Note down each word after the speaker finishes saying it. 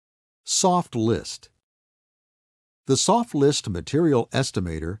Softlist. The Softlist material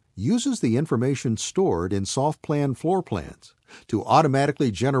estimator uses the information stored in SoftPlan floor plans to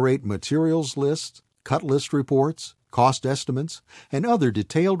automatically generate materials lists, cut list reports, cost estimates, and other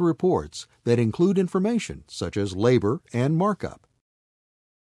detailed reports that include information such as labor and markup.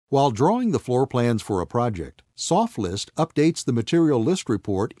 While drawing the floor plans for a project, Softlist updates the material list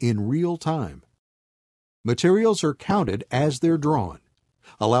report in real time. Materials are counted as they're drawn,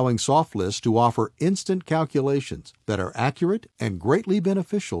 allowing Softlist to offer instant calculations that are accurate and greatly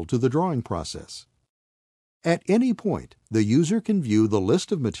beneficial to the drawing process. At any point, the user can view the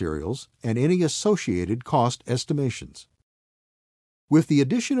list of materials and any associated cost estimations. With the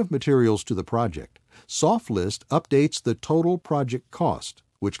addition of materials to the project, Softlist updates the total project cost,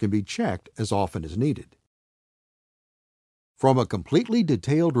 which can be checked as often as needed. From a completely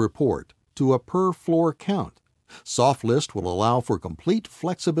detailed report to a per-floor count, Softlist will allow for complete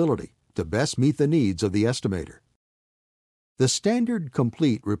flexibility to best meet the needs of the estimator. The standard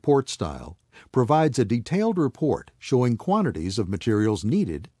complete report style provides a detailed report showing quantities of materials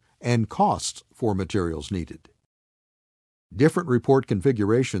needed and costs for materials needed. Different report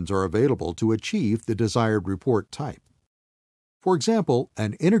configurations are available to achieve the desired report type. For example,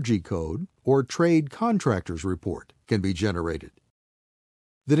 an energy code or trade contractors report can be generated.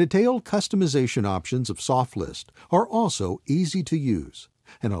 The detailed customization options of Softlist are also easy to use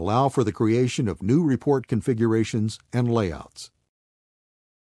and allow for the creation of new report configurations and layouts.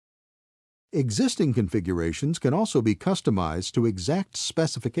 Existing configurations can also be customized to exact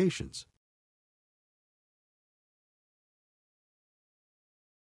specifications.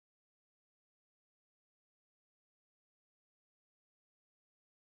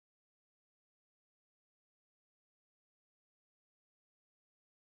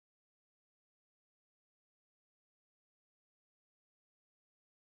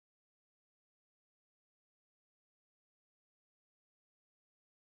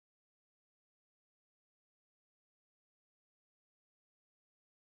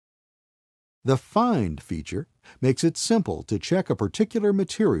 The Find feature makes it simple to check a particular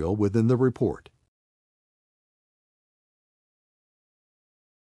material within the report.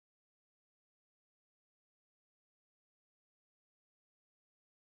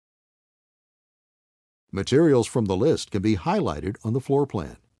 Materials from the list can be highlighted on the floor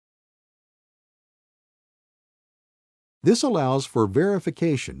plan. This allows for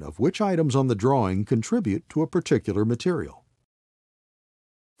verification of which items on the drawing contribute to a particular material.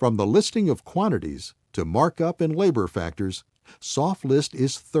 From the listing of quantities to markup and labor factors, Softlist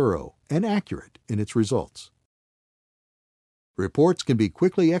is thorough and accurate in its results. Reports can be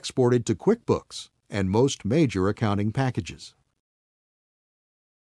quickly exported to QuickBooks and most major accounting packages.